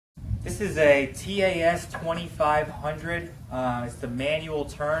This is a TAS 2500. It's the manual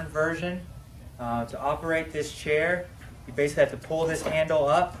turn version. To operate this chair, you basically have to pull this handle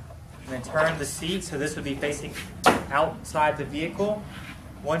up and then turn the seat. So this would be facing outside the vehicle.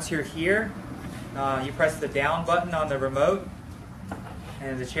 Once you're here, you press the down button on the remote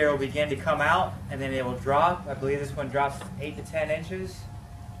and the chair will begin to come out, and then it will drop. I believe this one drops 8 to 10 inches.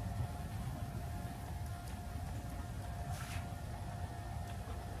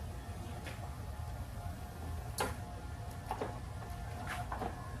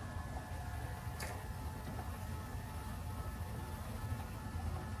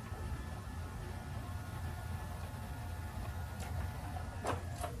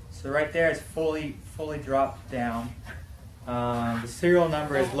 So right there, it's fully dropped down. The serial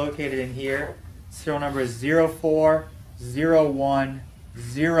number is located in here. Serial number is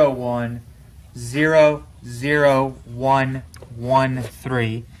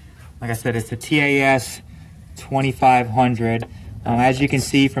 040101000113. Like I said, it's the TAS 2500. As you can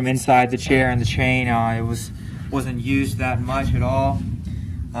see from inside the chair and the chain, it wasn't used that much at all.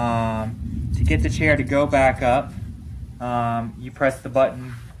 To get the chair to go back up, you press the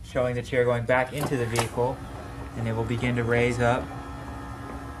button showing the chair going back into the vehicle, and it will begin to raise up.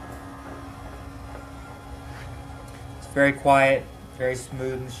 It's very quiet, very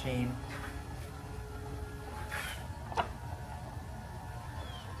smooth machine.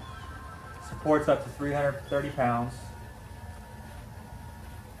 Supports up to 330 pounds.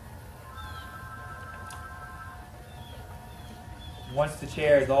 Once the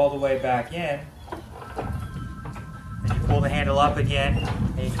chair is all the way back in, then you pull the handle up again,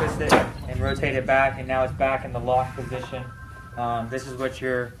 and you twist it and rotate it back, and now it's back in the lock position. This is what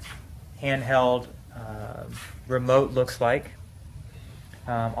your handheld remote looks like.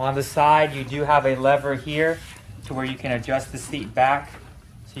 On the side, you do have a lever here to where you can adjust the seat back,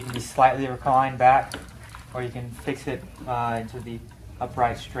 so you can be slightly reclined back, or you can fix it into the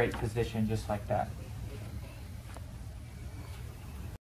upright straight position just like that.